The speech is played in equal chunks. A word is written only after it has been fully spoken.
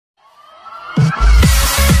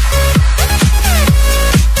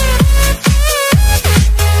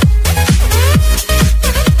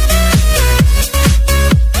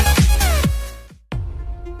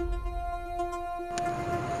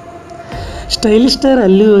Stylish star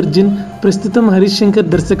Allu Arjun ప్రస్తుతం హరీష్ శంకర్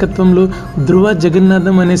దర్శకత్వంలో ధృవ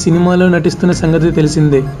జగన్నాథం అనే సినిమాలో నటిస్తున్న సంగతి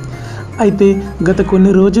తెలిసిందే. అయితే గత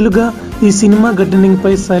కొన్ని రోజులుగా ఈ సినిమా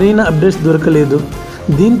ఘటనింగ్పై సరైన అప్డేట్స్ దొరకలేదు.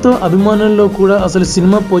 దీంతో అభిమానుల్లో కూడా అసలు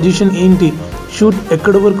సినిమా పొజిషన్ ఏంటి, షూట్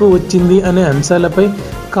ఎక్కడి వరకు వచ్చింది అనే అంశాలపై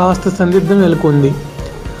కాస్త సందిగ్ధం నెలకొంది.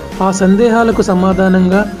 ఆ సందేహాలకు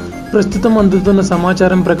సమాధానంగా ప్రస్తుతం అందుతున్న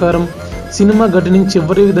సమాచారం ప్రకారం సినిమా ఘటనింగ్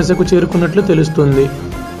చివరి దశకు చేరుకున్నట్లు తెలుస్తుంది.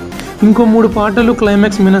 ఇంకో 3 పాటలు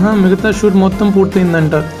క్లైమాక్స్ మినహా మిగతా షూట్ మొత్తం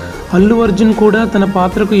పూర్తయిందంట. అల్లు అర్జున్ కూడా తన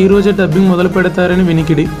పాత్రకు ఈరోజే డబ్బింగ్ మొదలు పెడతారని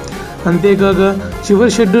వినికిడి. అంతేకాక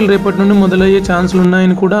చివరి షెడ్యూల్ రేపటి నుండి మొదలయ్యే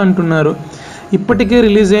ఛాన్సులున్నాయని కూడా అంటున్నారు. ఇప్పటికే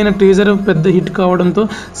రిలీజ్ అయిన టీజర్ పెద్ద హిట్ కావడంతో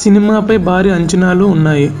సినిమాపై భారీ అంచనాలు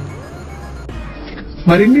ఉన్నాయి.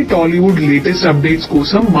 మరిన్ని టాలీవుడ్ లేటెస్ట్ అప్డేట్స్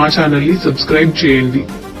కోసం మా ఛానల్ ని సబ్స్క్రైబ్ చేయండి.